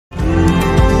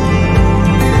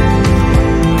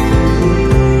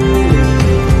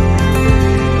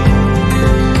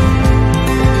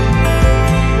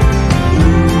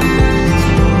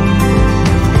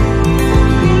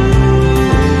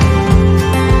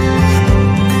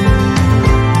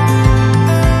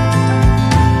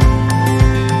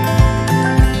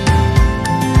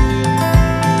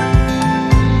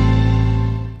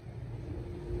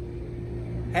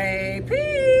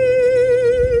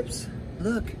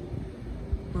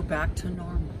We're back to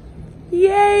normal.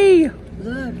 Yay!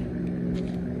 Look.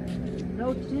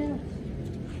 No gifts.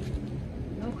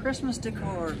 No Christmas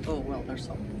decor. Oh, well, there's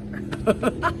some.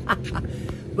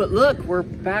 But look, we're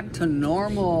back to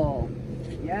normal.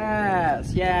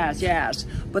 Yes, yes, yes.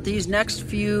 But these next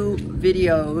few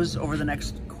videos over the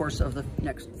next course of the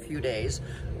next few days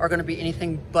are going to be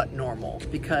anything but normal,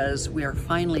 because we are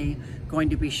finally going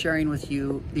to be sharing with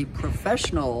you the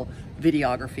professional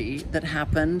videography that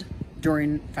happened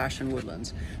during Fashion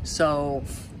Woodlands. So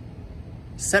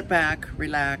sit back,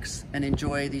 relax, and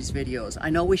enjoy these videos.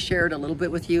 I know we shared a little bit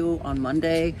with you on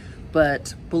Monday,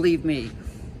 but believe me,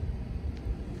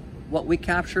 what we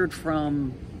captured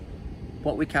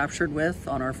with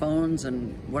on our phones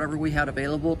and whatever we had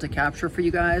available to capture for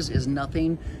you guys is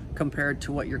nothing compared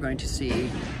to what you're going to see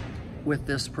with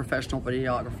this professional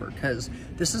videographer, because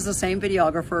this is the same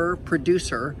videographer,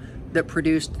 producer that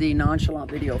produced the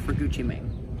nonchalant video for Gucci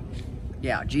Mane.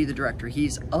 Yeah, G the director,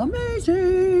 he's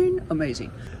amazing,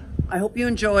 amazing. I hope you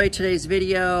enjoy today's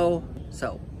video,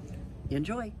 so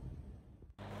enjoy.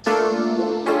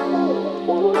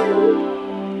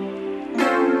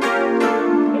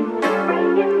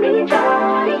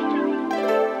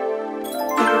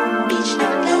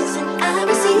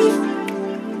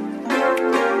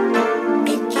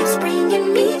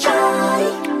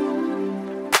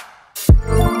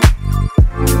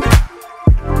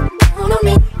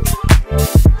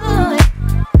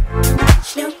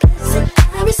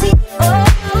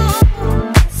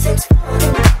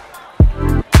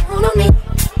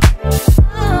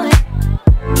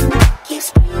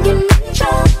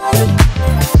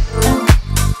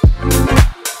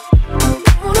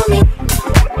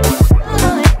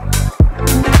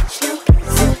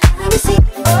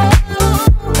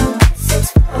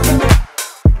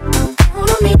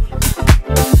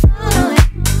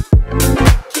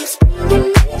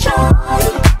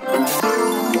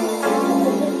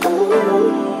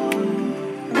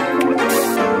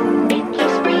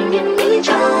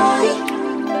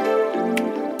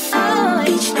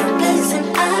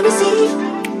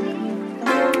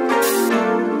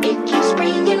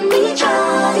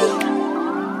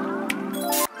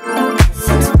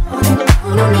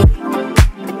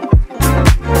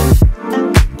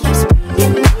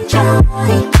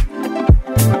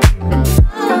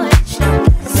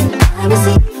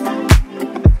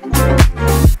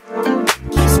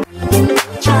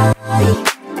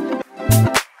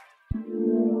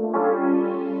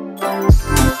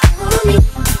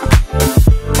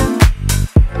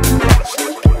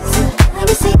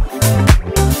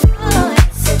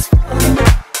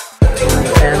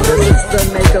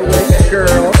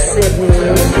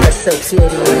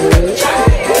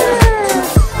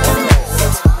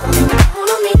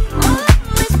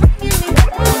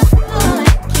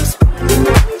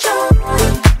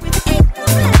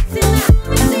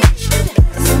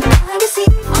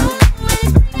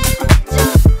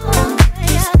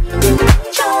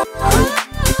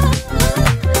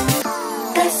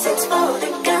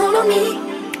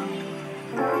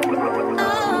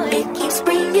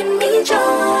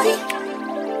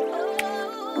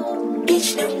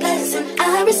 Each new blessing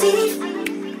I receive,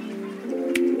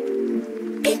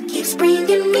 it keeps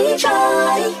bringing me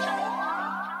joy.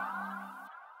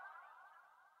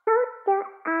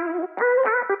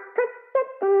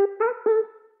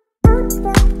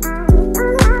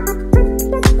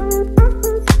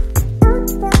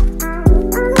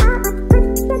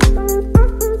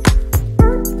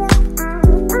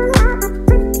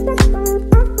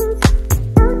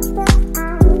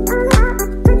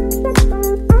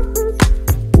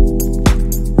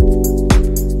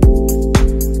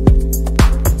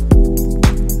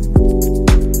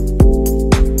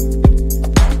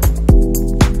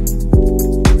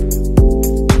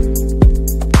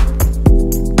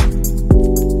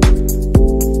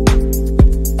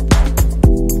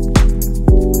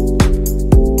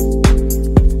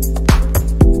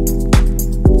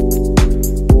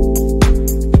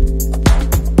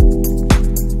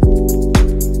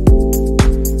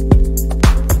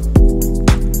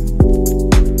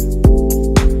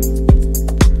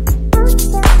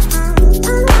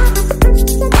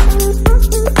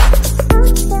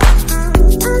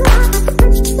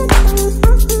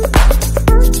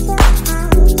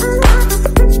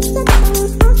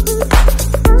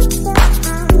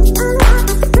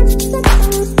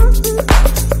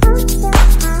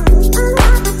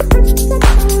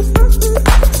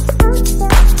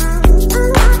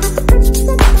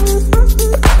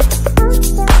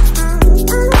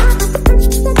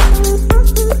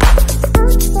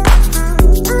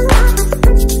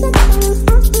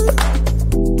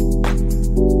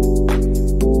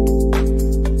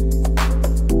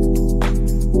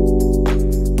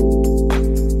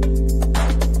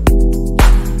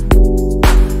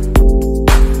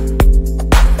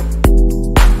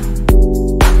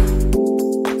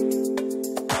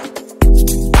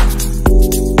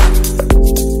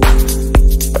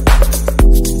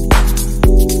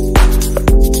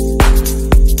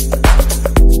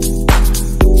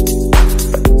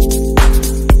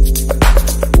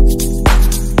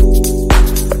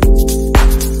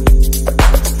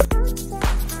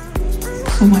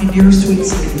 to my dear sweet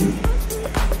city.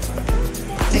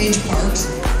 Page Parks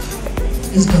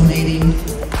is donating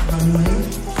runway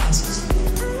passes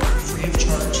free of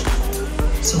charge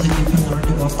so that you can learn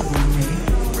to walk the runway.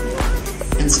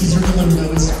 And Cesar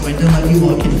Galindo is going to let you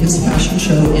walk in his fashion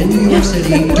show in New York City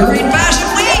during Fashion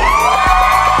Week!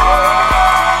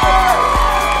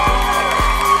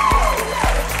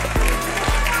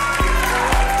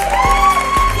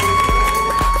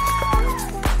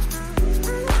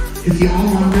 If you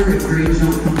all wonder if dreams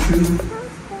don't come true,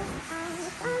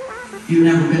 you've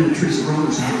never been to Teresa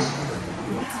Romer's house.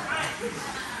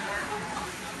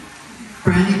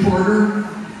 Brandy Porter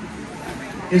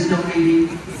is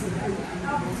donating.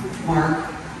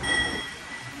 Mark.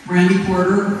 Brandy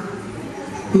Porter,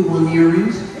 who won the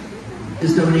earrings,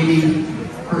 is donating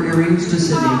her earrings to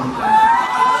Sydney.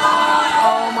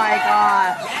 Oh my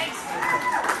God.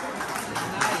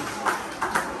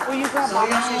 Will you grab my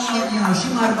tissue? She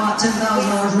might have bought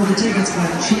 $10,000 worth of tickets,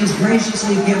 but she is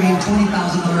graciously giving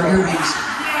 $20,000 earrings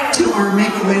to our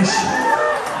Make-A-Wish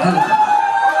group.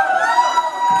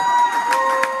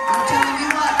 I'm telling you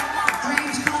what,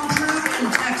 dreams come true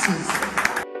in Texas.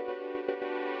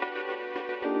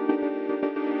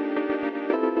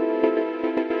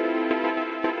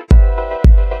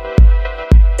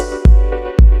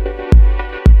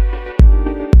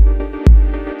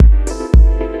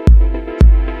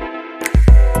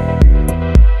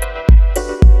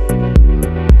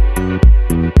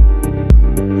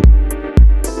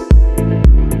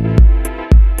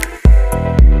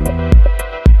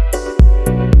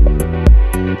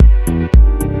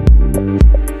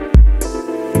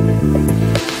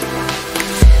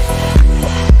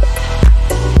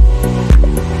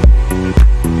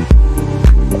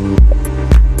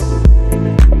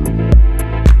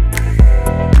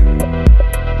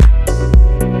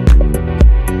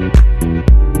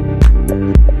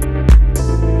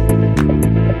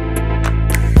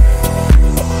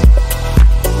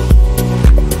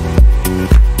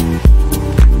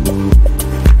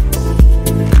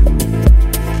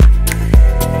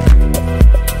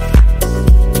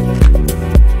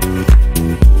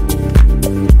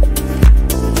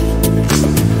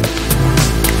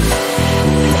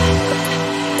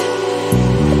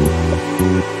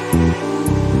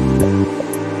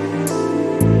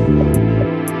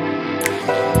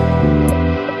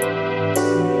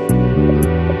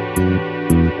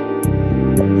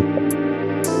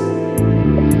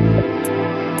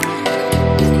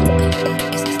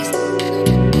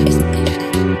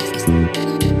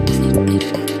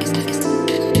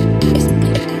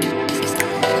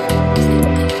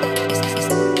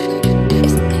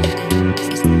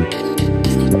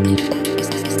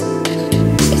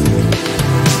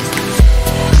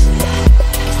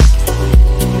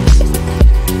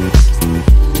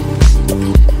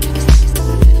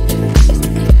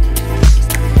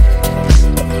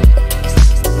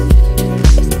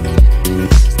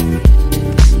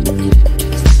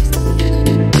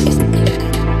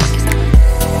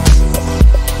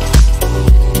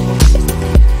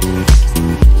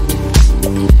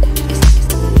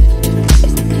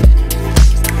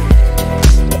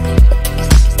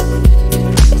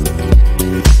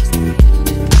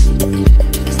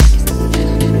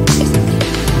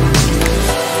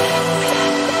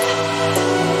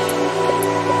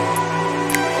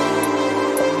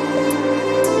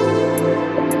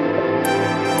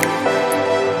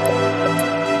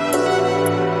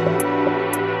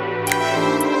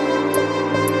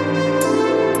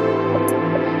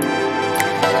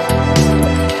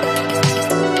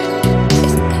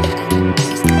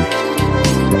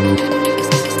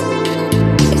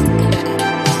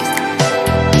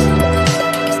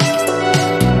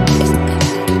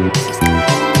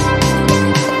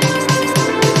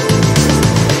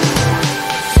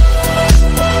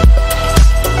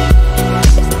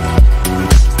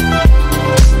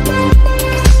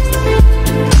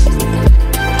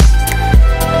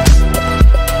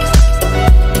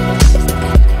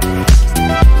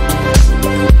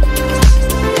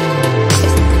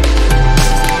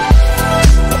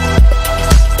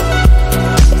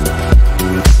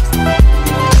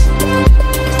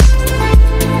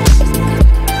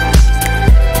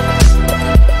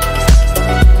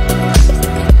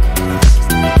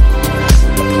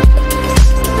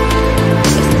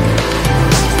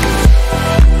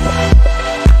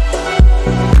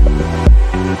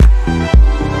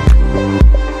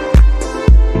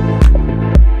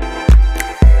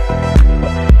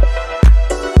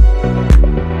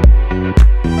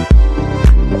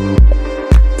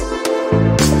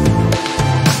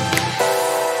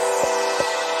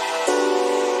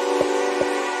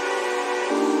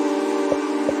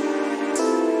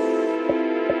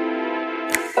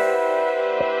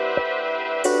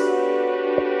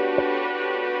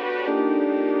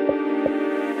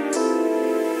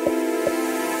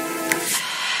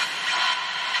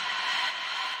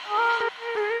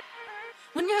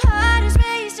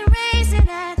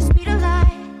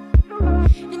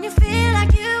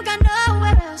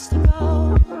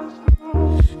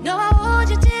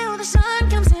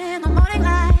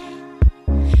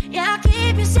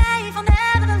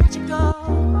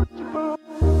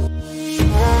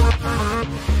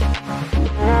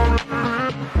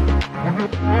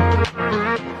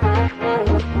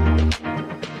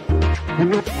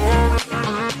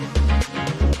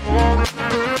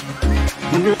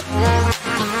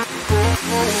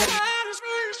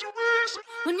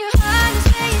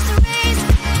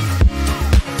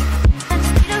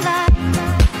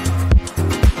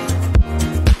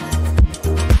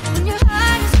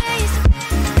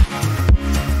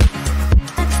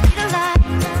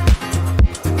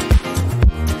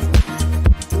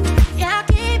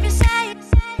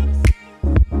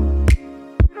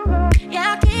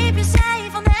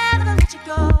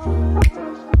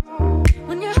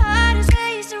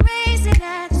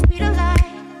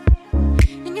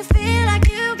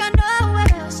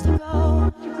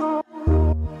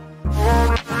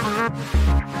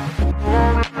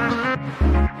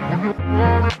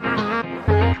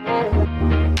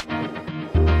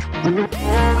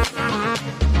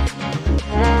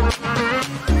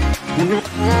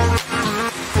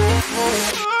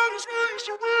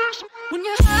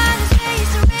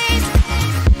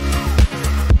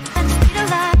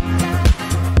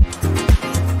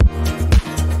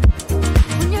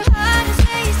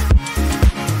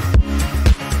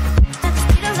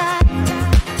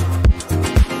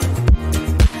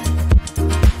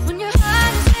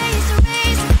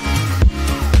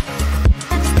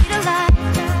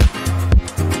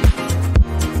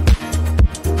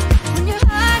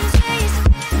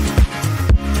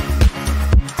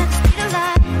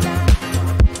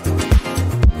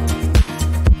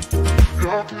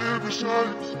 keep it safe.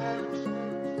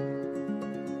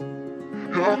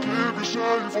 Yeah, I'll keep it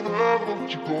safe, I'll never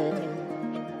let you go.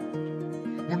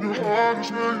 When your heart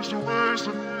is racing,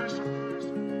 racing,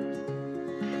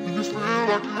 and you feel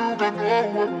like you got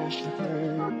nowhere else to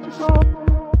go.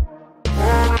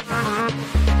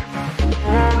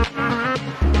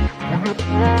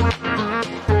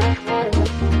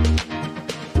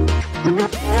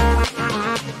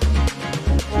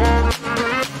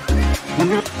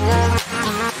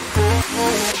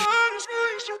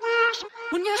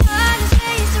 When your heart is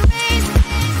racing, racing,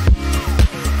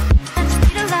 at the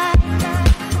speed of light.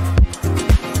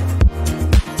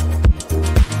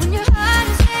 When your heart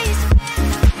is racing,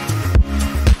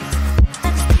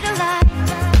 at the speed of light.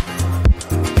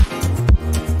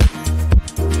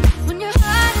 When your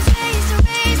heart is racing,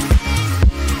 racing,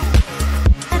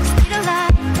 at the speed of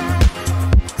light.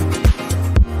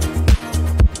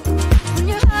 When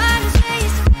your heart is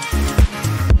racing,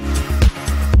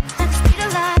 at the speed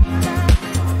of light.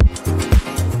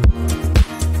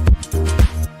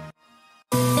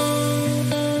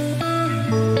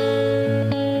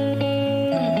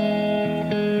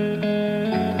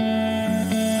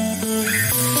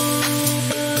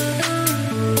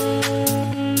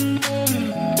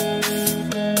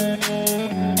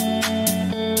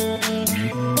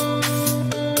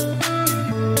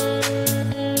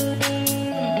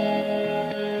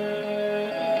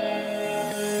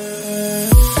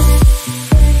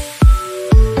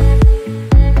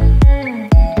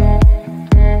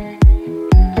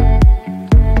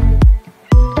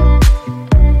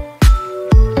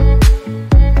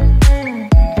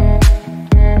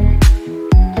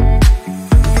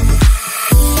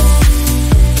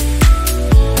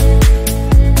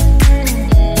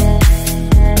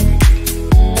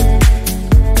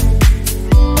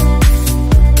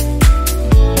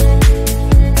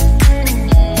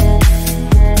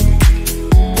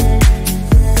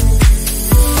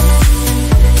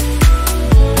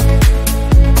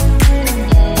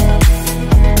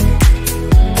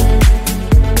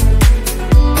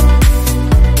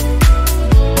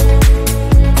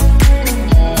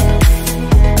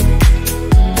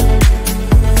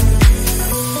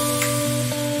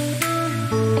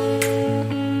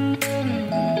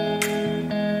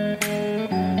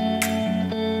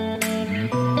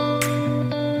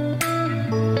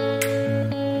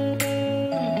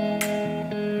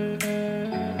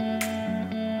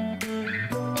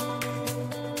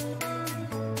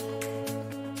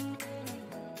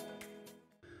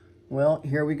 Well,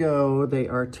 here we go. They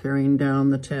are tearing down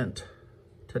the tent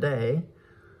today.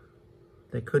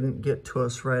 They couldn't get to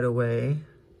us right away,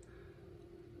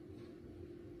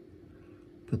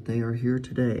 but they are here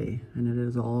today, and it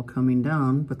is all coming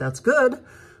down. But that's good,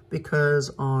 because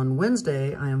on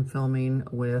Wednesday I am filming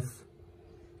with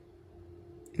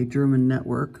a German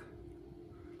network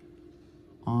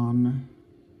on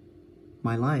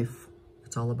my life.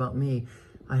 It's all about me.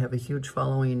 I have a huge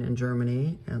following in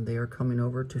Germany, and they are coming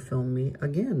over to film me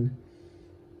again.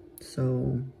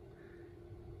 So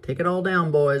take it all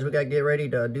down, boys. We got to get ready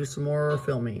to do some more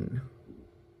filming.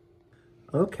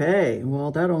 Okay,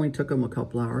 well, that only took them a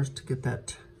couple hours to get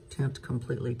that tent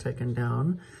completely taken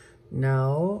down.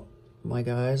 Now my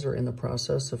guys are in the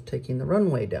process of taking the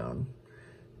runway down,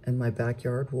 and my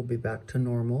backyard will be back to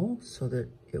normal so that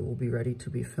it will be ready to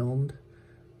be filmed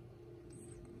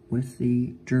with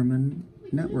the German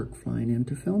network flying in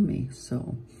to film me.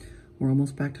 So we're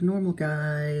almost back to normal,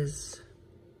 guys.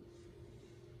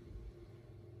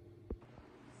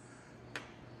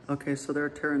 Okay, so they're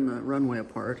tearing the runway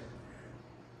apart.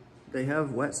 They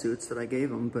have wetsuits that I gave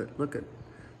them, but look at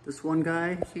this one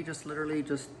guy. He just literally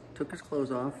just took his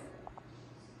clothes off.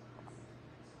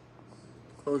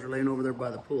 Clothes are laying over there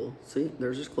by the pool. See,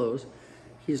 there's his clothes.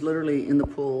 He's literally in the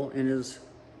pool in his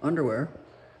underwear,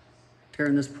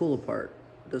 tearing this pool apart,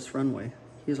 this runway.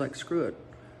 He's like, screw it.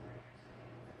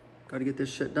 Got to get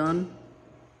this shit done.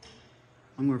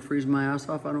 I'm going to freeze my ass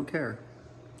off. I don't care.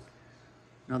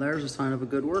 Now there's a sign of a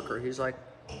good worker. He's like,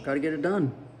 got to get it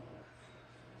done.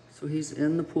 So he's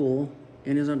in the pool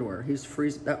in his underwear. He's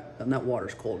freezing. And that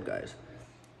water's cold, guys.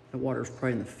 That water's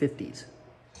probably in the 50s.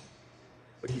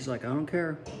 But he's like, I don't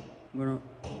care.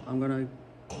 I'm gonna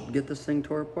get this thing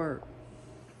tore apart.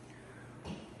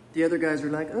 The other guys are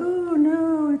like, oh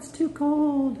no, it's too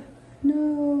cold.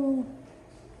 No.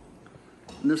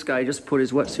 And this guy just put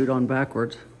his wetsuit on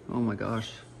backwards. Oh my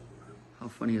gosh. How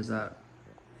funny is that?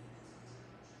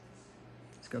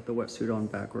 He's got the wetsuit on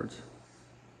backwards.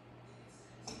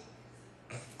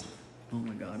 Oh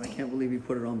my God, I can't believe he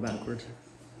put it on backwards.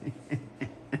 I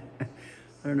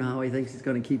don't know how he thinks he's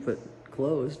gonna keep it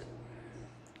closed,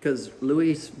 because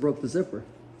Luis broke the zipper.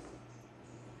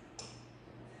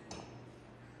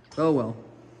 Oh well.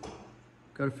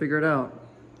 Got to figure it out.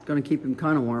 Gonna keep him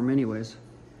kind of warm anyways.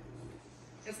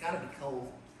 It's gotta be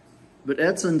cold. But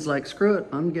Edson's like, screw it,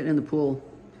 I'm getting in the pool.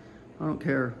 I don't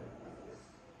care.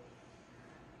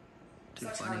 Too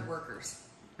Such funny. hard workers.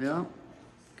 Yeah,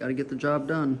 gotta get the job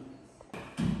done.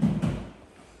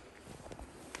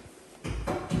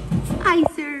 Hi,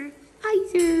 sir.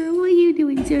 Hi, sir. What are you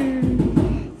doing, sir?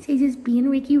 Say just being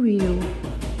Ricky Woo.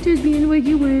 Just being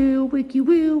Ricky Woo, Ricky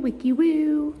Woo, Ricky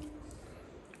Woo.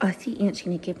 Oh, see, Aunt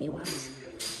Sheena, give me wuffs.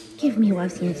 Give me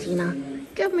wuffs, Aunt Sheena.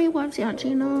 Give me wuffs, Aunt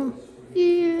Sheena.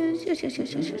 Yes, yes, yes,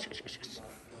 yes, yes, yes, yes, yes, yes.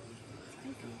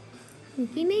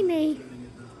 Nicky Nene.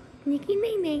 Nicky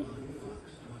Nene.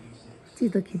 See,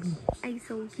 look at me. I'm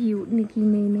so cute, Nicky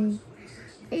Nene.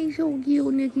 I'm so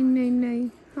cute, Nicky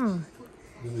Nene. Huh?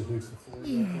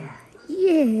 Yeah.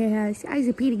 Yes. I's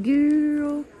a pretty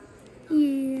girl.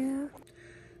 Yeah.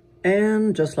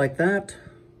 And just like that,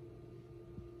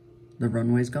 the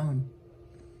runway's gone.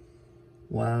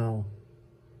 Wow.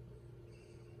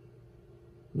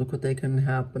 Look what they can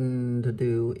happen to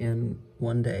do in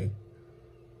one day.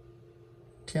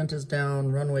 Tent is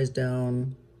down, runway's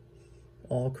down.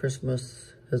 All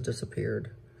Christmas has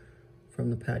disappeared from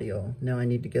the patio. Now I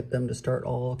need to get them to start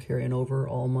all carrying over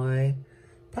all my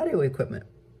patio equipment.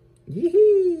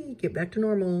 Yee-hee, get back to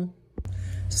normal.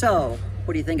 So,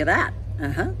 what do you think of that?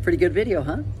 Pretty good video,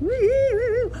 huh?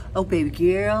 Woo-hoo. Oh, baby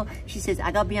girl. She says, I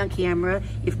gotta be on camera.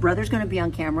 If brother's gonna be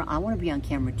on camera, I wanna be on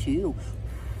camera too.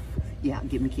 Yeah,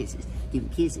 give me kisses. Give me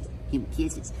kisses. Give me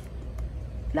kisses.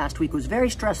 Last week was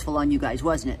very stressful on you guys,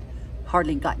 wasn't it?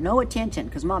 Hardly got no attention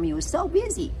because mommy was so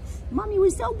busy. Mommy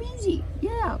was so busy.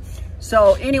 Yeah.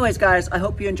 So anyways, guys, I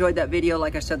hope you enjoyed that video.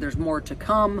 Like I said, there's more to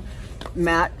come.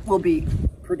 Matt will be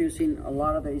producing a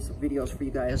lot of these videos for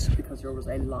you guys because there was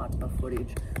a lot of footage.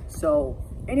 So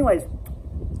anyways,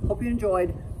 hope you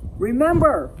enjoyed.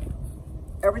 Remember,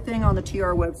 everything on the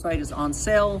TR website is on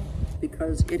sale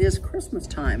because it is Christmas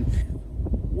time.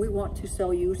 We want to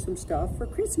sell you some stuff for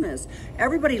Christmas.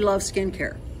 Everybody loves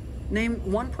skincare. Name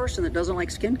one person that doesn't like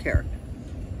skincare.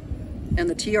 And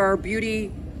the TR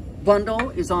Beauty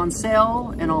bundle is on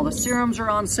sale and all the serums are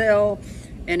on sale.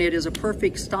 And it is a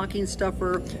perfect stocking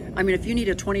stuffer. I mean, if you need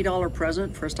a $20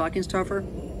 present for a stocking stuffer,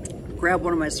 grab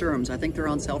one of my serums. I think they're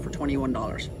on sale for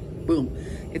 $21. Boom.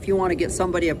 If you want to get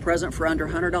somebody a present for under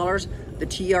 $100, the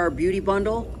TR Beauty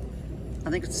bundle,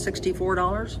 I think it's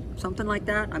 $64, something like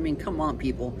that. I mean, come on,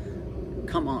 people.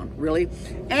 Come on, really?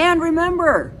 And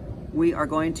remember, we are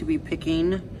going to be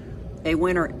picking a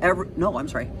winner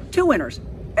two winners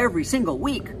every single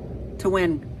week to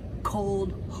win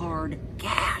cold, hard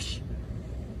cash.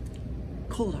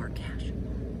 Cold, hard cash.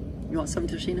 You want some,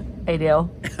 Tashina? I do.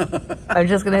 I'm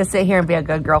just going to sit here and be a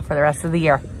good girl for the rest of the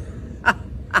year.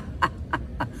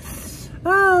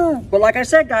 But like I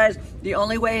said, guys, the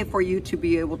only way for you to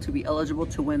be able to be eligible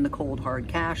to win the cold, hard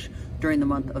cash during the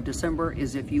month of December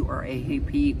is if you are a Hey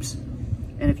Peeps.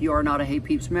 And if you are not a Hey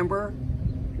Peeps member,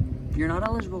 you're not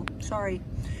eligible. Sorry.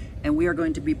 And we are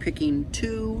going to be picking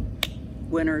 2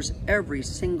 winners every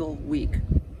single week.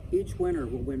 Each winner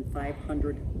will win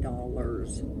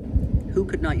 $500. Who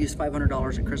could not use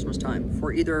 $500 at Christmas time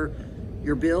for either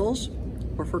your bills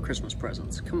or for Christmas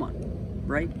presents? Come on,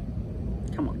 right?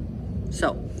 Come on.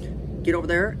 So, get over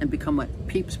there and become a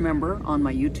Peeps member on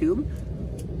my YouTube.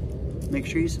 Make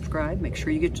sure you subscribe. Make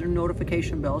sure you get your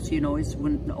notification bell so you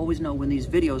always know when these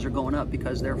videos are going up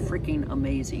because they're freaking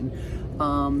amazing.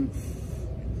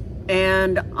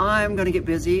 And I'm gonna get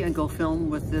busy and go film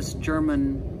with this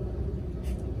German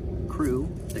crew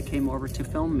that came over to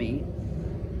film me.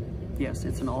 Yes,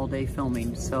 it's an all-day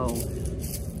filming. So,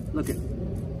 look at.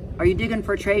 Are you digging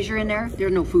for treasure in there?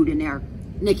 There's no food in there,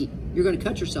 Nikki. You're gonna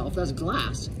cut yourself. That's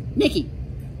glass. Nikki.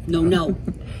 No, no.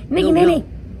 Nikki, no, Nikki,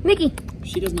 Nikki.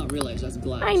 She does not realize that's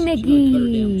glass. Hi, She's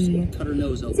Nikki. gonna cut her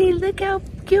nose open. See, look how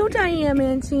cute I am,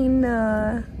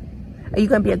 Antina. Are you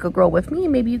gonna be a good girl with me?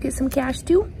 Maybe you get some cash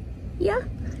too? Yeah?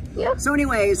 Yeah. So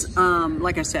anyways,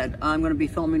 like I said, I'm gonna be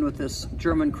filming with this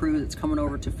German crew that's coming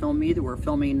over to film me. We're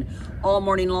filming all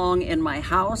morning long in my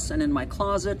house and in my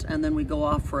closet, and then we go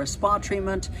off for a spa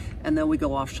treatment, and then we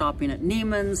go off shopping at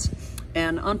Neiman's.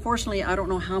 And unfortunately, I don't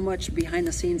know how much behind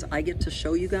the scenes I get to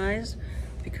show you guys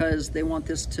because they want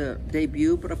this to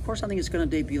debut, but of course I think it's gonna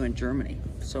debut in Germany.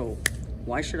 So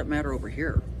why should it matter over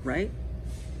here, right?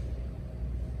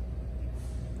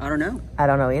 I don't know. I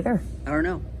don't know either. I don't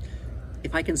know.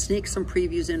 If I can sneak some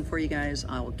previews in for you guys,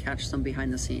 I will catch some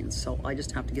behind the scenes. So I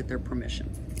just have to get their permission.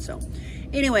 So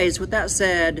anyways, with that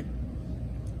said,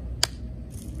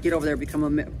 get over there,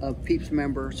 become a Peeps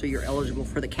member so you're eligible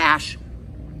for the cash.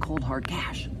 cold hard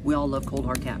cash. We all love cold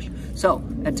hard cash. So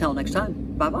until next time,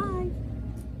 bye-bye.